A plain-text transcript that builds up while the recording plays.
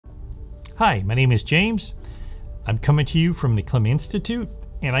Hi, my name is James. I'm coming to you from the Clem Institute,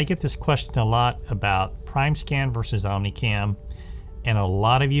 and I get this question a lot about Primescan versus Omnicam, and a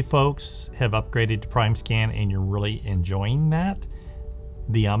lot of you folks have upgraded to Primescan and you're really enjoying that.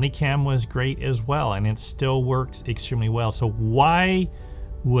 The Omnicam was great as well, and it still works extremely well. So why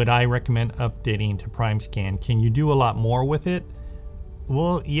would I recommend updating to Primescan? Can you do a lot more with it?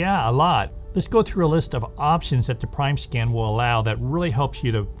 Well, yeah, a lot. Let's go through a list of options that the Primescan will allow that really helps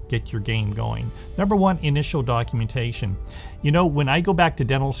you to get your game going. Number one, initial documentation. You know, when I go back to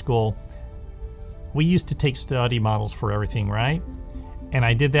dental school, we used to take study models for everything, right? And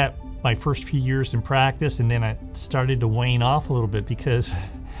I did that my first few years in practice, and then I started to wane off a little bit because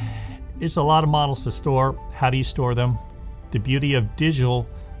it's a lot of models to store. How do you store them? The beauty of digital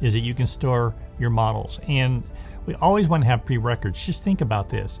is that you can store your models, and we always want to have pre-records. Just think about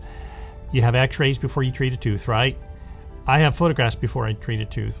this. You have x-rays before you treat a tooth, right? I have photographs before I treat a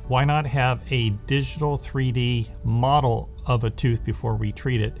tooth. Why not have a digital 3D model of a tooth before we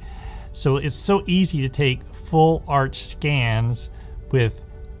treat it? So it's so easy to take full arch scans with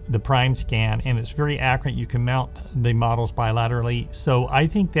the Primescan, and it's very accurate. You can mount the models bilaterally. So I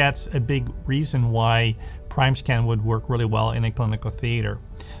think that's a big reason why Primescan would work really well in a clinical theater.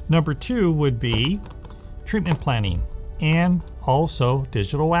 Number two would be treatment planning and also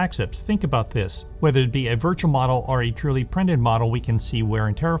digital wax-ups. Think about this. Whether it be a virtual model or a truly printed model, we can see wear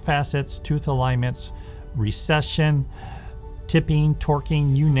and tear facets, tooth alignments, recession, tipping,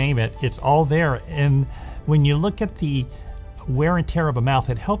 torquing, you name it. It's all there. And when you look at the wear and tear of a mouth,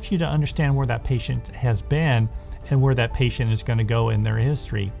 it helps you to understand where that patient has been and where that patient is going to go in their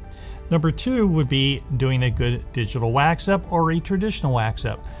history. Number two would be doing a good digital wax-up or a traditional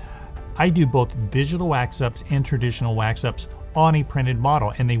wax-up. I do both digital wax-ups and traditional wax-ups on a printed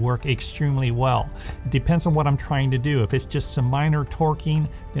model, and they work extremely well. It depends on what I'm trying to do. If it's just some minor torquing,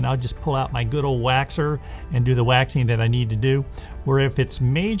 then I'll just pull out my good old waxer and do the waxing that I need to do. Where if it's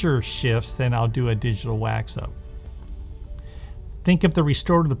major shifts, then I'll do a digital wax-up. Think of the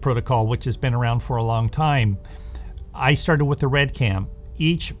Restorative Protocol, which has been around for a long time. I started with the RedCam.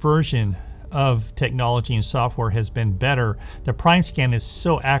 Each version of technology and software has been better. The Primescan is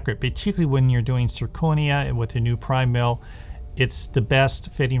so accurate, particularly when you're doing zirconia and with the new Prime Mill. It's the best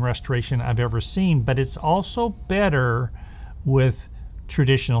fitting restoration I've ever seen, but it's also better with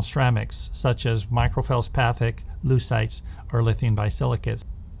traditional ceramics such as microfelspathic, lucite, or lithium bisilicates.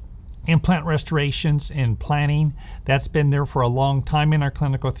 Implant restorations and planning, that's been there for a long time in our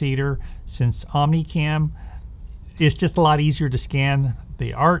clinical theater. Since Omnicam, it's just a lot easier to scan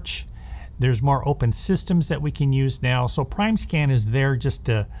the arch. There's more open systems that we can use now. So Primescan is there just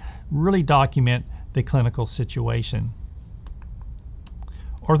to really document the clinical situation.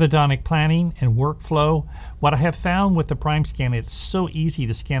 Orthodontic planning and workflow. What I have found with the Primescan, it's so easy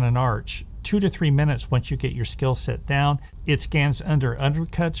to scan an arch. 2 to 3 minutes once you get your skill set down. It scans under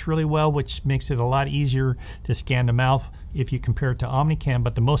undercuts really well, which makes it a lot easier to scan the mouth if you compare it to Omnicam.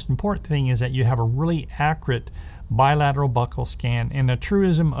 But the most important thing is that you have a really accurate bilateral buccal scan, and the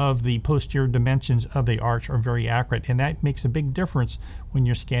truism of the posterior dimensions of the arch are very accurate, and that makes a big difference when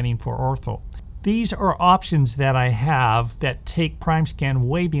you're scanning for ortho. These are options that I have that take Primescan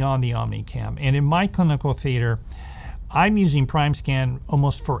way beyond the Omnicam, and in my clinical theater I'm using Primescan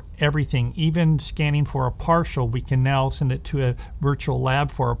almost for everything. Even scanning for a partial, we can now send it to a virtual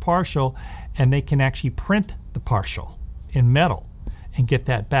lab for a partial, and they can actually print the partial in metal and get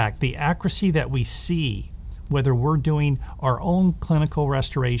that back. The accuracy that we see, whether we're doing our own clinical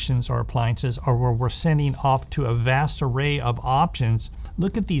restorations or appliances, or where we're sending off to a vast array of options,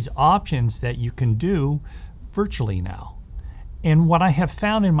 look at these options that you can do virtually now. And what I have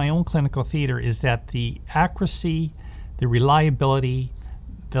found in my own clinical theater is that the accuracy, the reliability,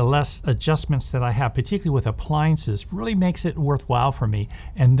 the less adjustments that I have, particularly with appliances, really makes it worthwhile for me.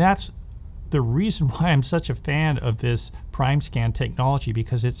 And that's the reason why I'm such a fan of this Primescan technology,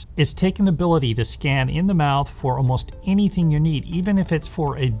 because it's taken the ability to scan in the mouth for almost anything you need. Even if it's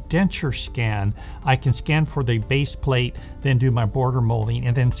for a denture scan, I can scan for the base plate, then do my border molding,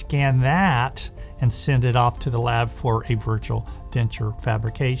 and then scan that and send it off to the lab for a virtual denture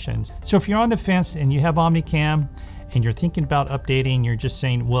fabrication. So if you're on the fence and you have Omnicam and you're thinking about updating, you're just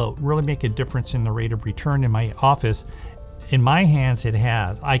saying, well, really make a difference in the rate of return in my office, in my hands it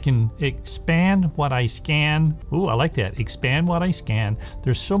has. I can expand what I scan. Ooh, I like that. Expand what I scan.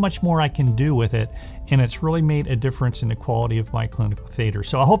 There's so much more I can do with it, and it's really made a difference in the quality of my clinical theater.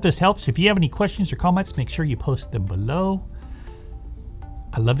 So I hope this helps. If you have any questions or comments, make sure you post them below.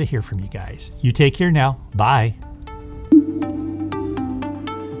 I'd love to hear from you guys. You take care now. Bye.